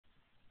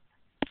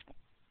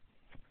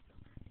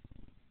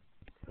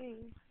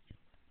Sí.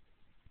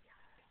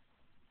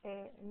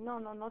 No,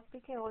 no, no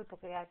pique hoy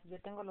porque yo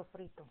tengo los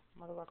fritos.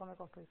 Me lo voy a comer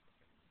con frito.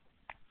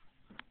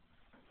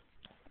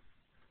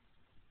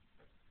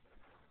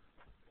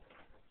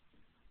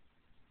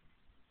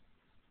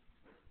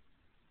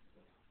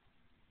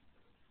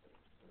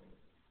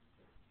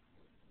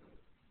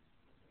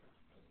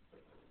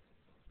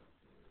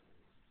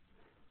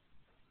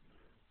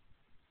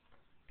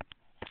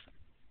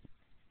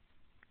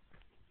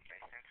 They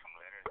sent some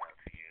letters out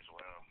to you as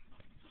well.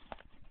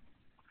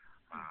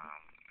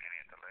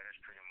 And the letters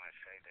pretty much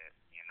say that,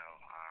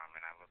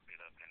 and I looked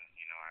it up in,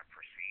 our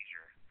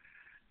procedure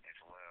as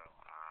well.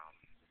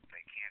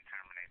 They can't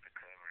terminate the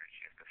coverage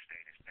if the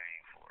state is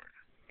paying for it.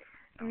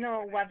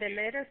 No, what the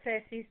letter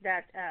says is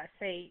that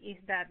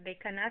they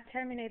cannot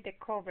terminate the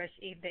coverage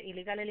if the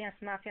illegal aliens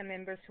mafia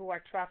members who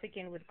are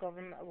trafficking with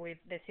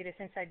the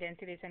citizens'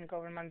 identities and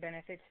government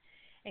benefits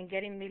and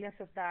getting millions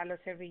of dollars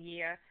every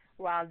year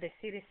while the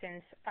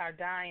citizens are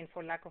dying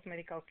for lack of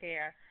medical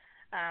care.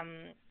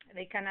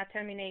 They cannot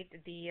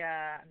terminate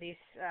this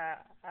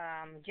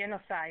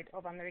genocide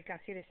of American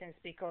citizens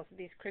because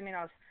these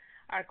criminals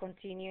are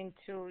continuing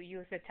to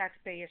use the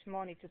taxpayers'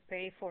 money to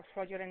pay for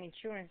fraudulent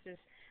insurances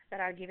that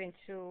are given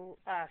to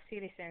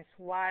citizens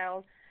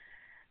while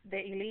the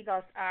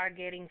illegals are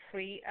getting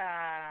free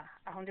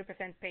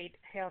 100% paid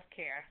health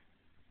care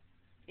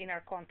in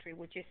our country,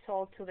 which is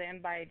sold to them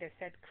by the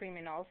said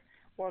criminals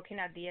working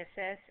at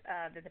DSS,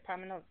 the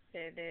Department of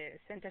the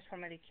Centers for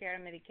Medicare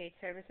and Medicaid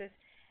Services,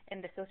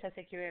 and the Social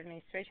Security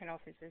Administration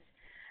offices.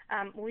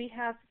 We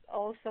have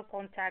also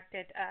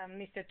contacted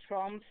Mr.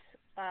 Trump's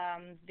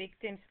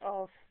victims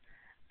of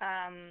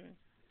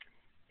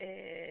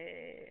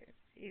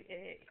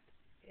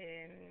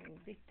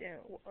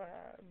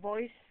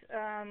voice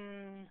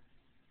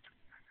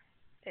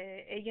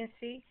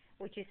agency,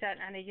 which is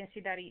an agency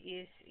that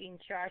is in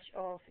charge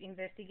of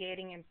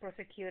investigating and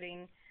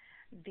prosecuting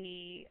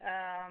the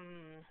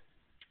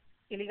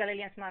illegal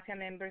aliens mafia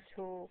members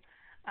who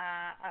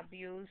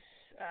abuse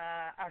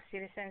our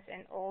citizens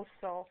and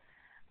also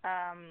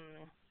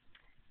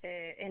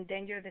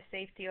endanger the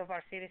safety of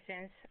our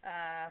citizens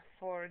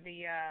for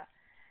the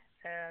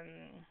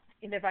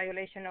in the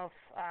violation of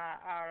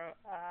our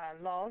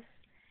laws.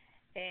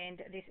 And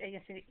this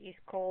agency is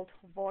called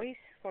Voice.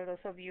 For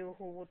those of you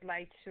who would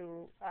like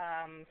to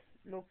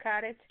look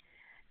at it,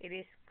 it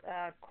is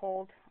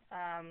called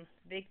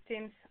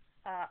Victims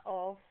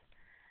of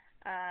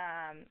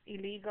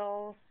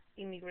Illegal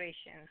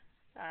Immigration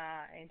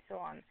and so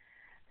on.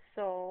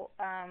 So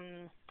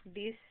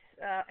this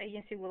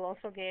agency will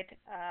also get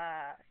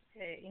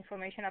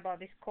information about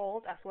this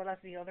call as well as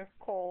the other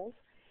calls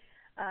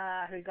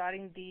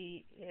regarding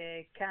the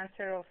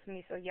cancer of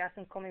Ms.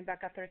 Oyasun coming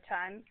back after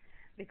time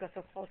because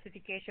of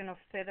falsification of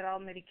federal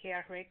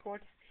Medicare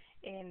records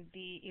and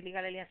the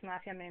illegal aliens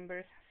mafia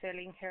members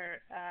selling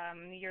her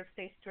New York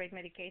State straight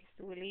Medicaids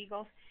to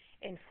illegals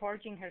and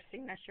forging her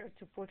signature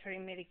to put her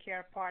in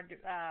Medicare Part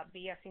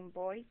B as in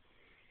boy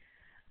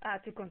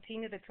to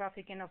continue the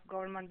trafficking of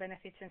government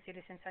benefits and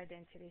citizens'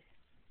 identities.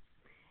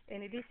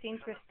 And it is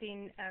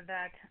interesting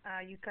that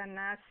you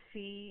cannot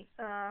see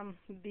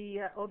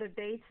the other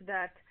dates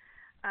that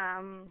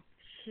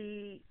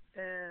she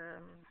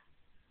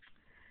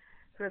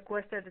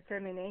requested the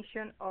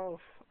termination of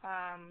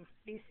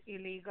this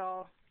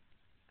illegal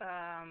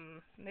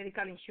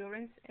medical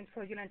insurance and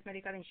fraudulent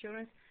medical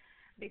insurance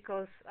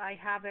because I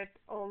have it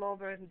all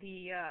over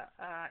the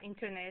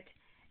internet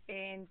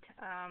and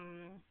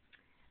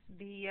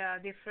the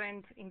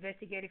different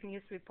investigative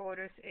news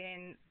reporters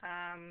and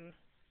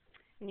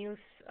news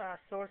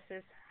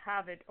sources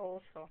have it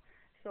also.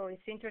 So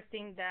it's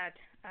interesting that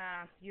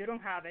you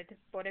don't have it,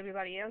 but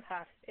everybody else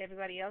has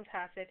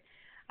it.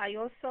 I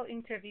also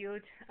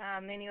interviewed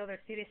many other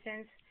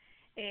citizens,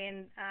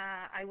 and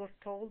I was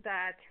told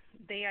that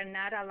they are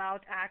not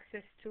allowed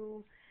access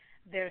to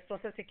their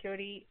Social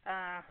Security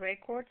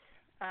records.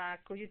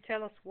 Could you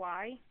tell us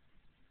why?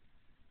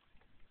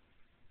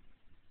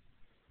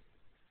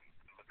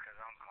 Because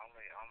I'm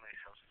only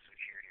Social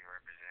Security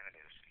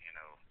representatives,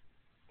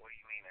 what do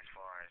you mean as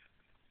far as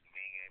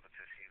being able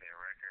to see their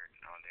record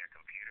on their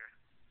computer?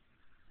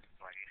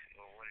 Like,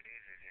 what it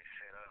is it's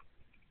set up,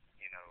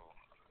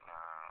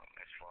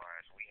 as far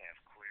as we have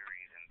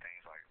queries and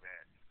things like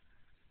that,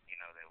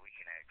 that we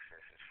can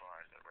access as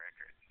far as the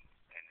record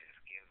and just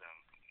give them,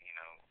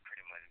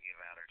 pretty much give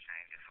out or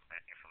change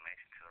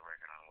information to the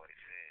record on what it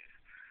says.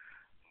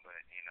 But,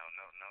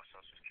 no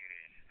Social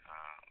Security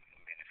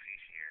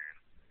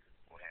beneficiary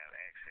will have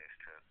access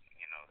to,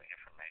 the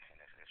information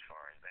as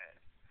far as that.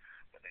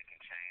 But they can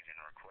change and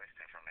request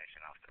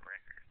information off the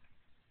record.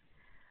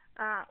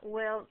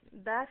 Well,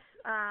 that's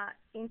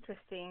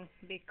interesting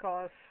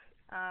because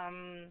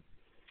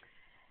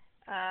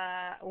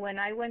when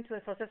I went to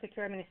the Social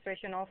Security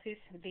Administration office,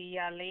 the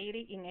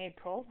lady in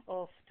April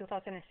of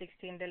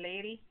 2016, the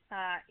lady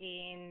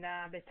in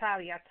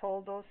Batavia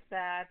told us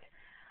that,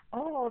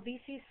 oh, this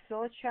is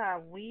such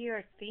a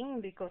weird thing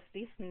because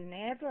this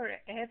never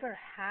ever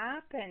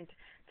happened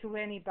to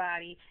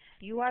anybody.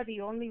 You are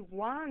the only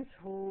ones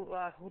who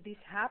this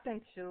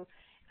happened to,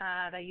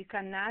 that you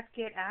cannot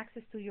get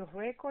access to your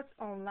records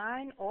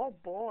online. Oh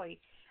boy.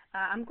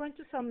 I'm going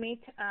to submit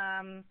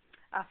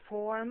a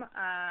form,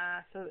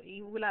 so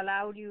it will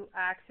allow you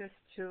access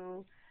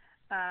to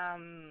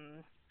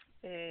um,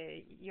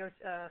 your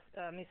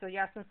Ms.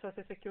 Oyason's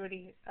Social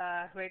Security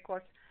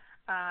records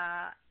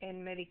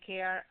and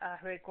Medicare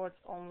records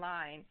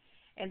online.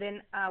 And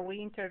then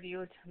we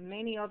interviewed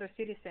many other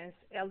citizens,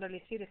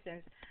 elderly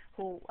citizens,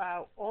 who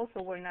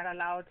also were not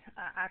allowed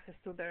access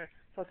to their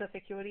Social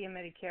Security and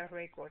Medicare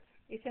records.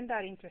 Isn't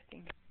that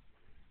interesting?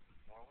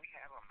 Well, we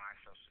have a My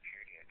Social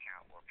Security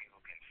account where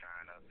people can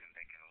sign up and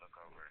they can look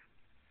over,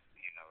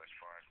 as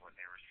far as what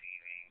they're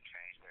receiving,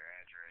 change their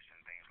address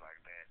and things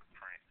like that,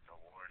 print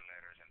award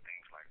letters and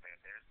things like that.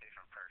 There's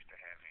different perks to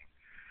having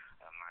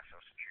a My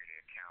Social Security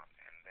account,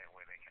 and that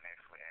way they can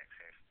actually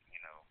access,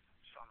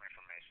 some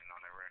information on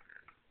their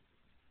record.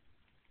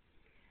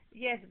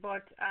 Yes,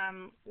 but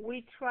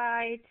we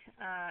tried,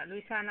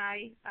 Luisa and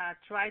I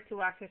tried to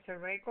access her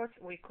records.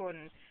 We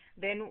couldn't.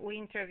 Then we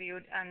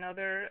interviewed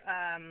another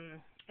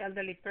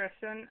elderly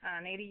person,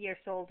 an 80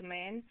 years old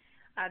man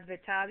at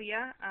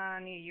Vetavia,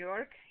 New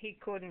York. He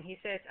couldn't. He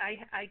says,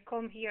 I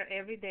come here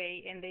every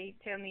day and they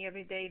tell me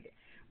every day,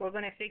 we're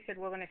going to fix it,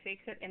 we're going to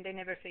fix it, and they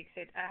never fix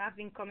it. I have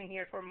been coming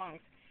here for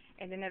months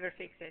and they never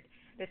fix it.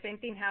 The same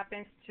thing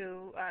happens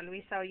to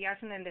Luisa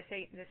Oyarzun, and the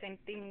same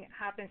thing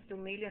happens to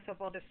millions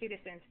of other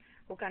citizens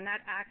who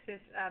cannot access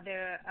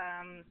their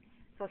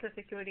Social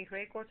Security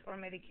records or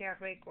Medicare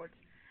records.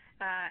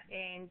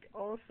 And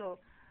also,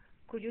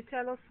 could you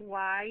tell us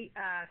why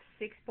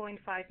 6.5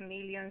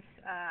 million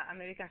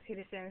American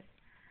citizens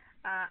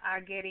are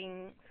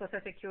getting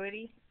Social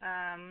Security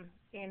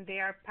and they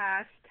are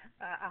past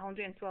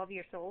 112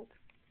 years old?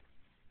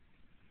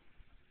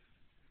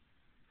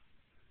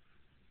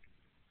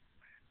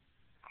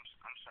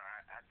 I'm sorry,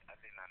 I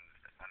didn't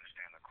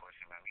understand the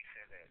question, man. We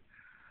said that,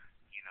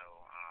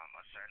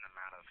 a certain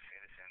amount of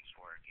citizens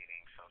were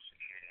getting Social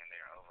Security and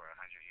they're over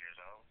 100 years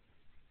old.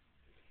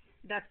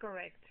 That's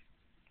correct.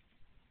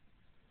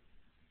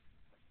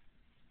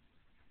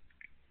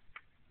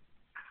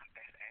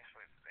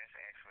 That's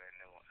actually a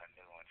new one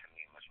to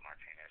me, Ms.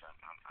 Martinez.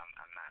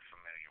 I'm not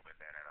familiar with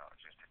that at all.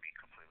 Just to be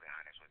completely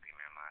honest with you,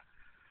 ma'am,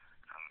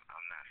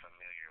 I'm not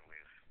familiar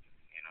with,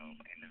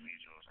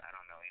 individuals. I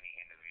don't know any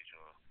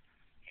individual,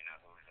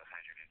 who is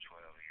 112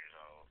 years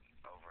old,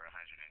 over 112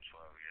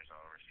 years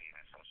old,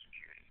 receiving Social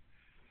Security.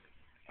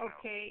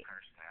 Okay.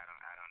 Personally,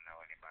 I don't know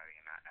anybody,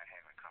 and I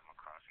haven't come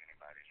across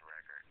anybody's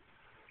record,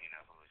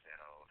 who is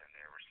that old and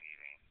they're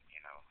receiving,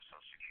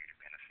 Social Security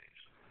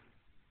benefits.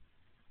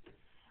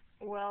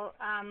 Well,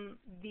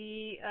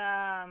 the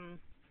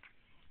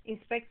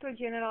Inspector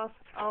General's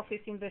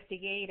office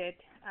investigated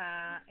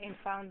and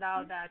found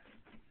out that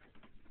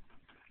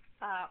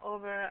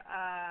over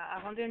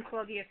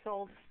 112 years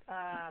old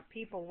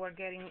people were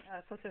getting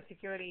Social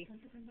Security.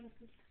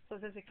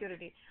 Social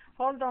Security.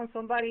 Hold on,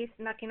 somebody's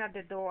knocking at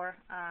the door.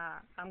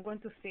 I'm going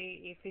to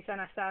see if it's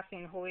an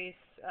assassin who is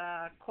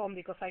calling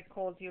because I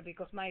called you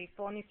because my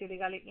phone is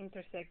illegally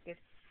intersected.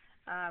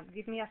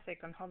 Give me a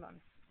second. Hold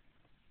on.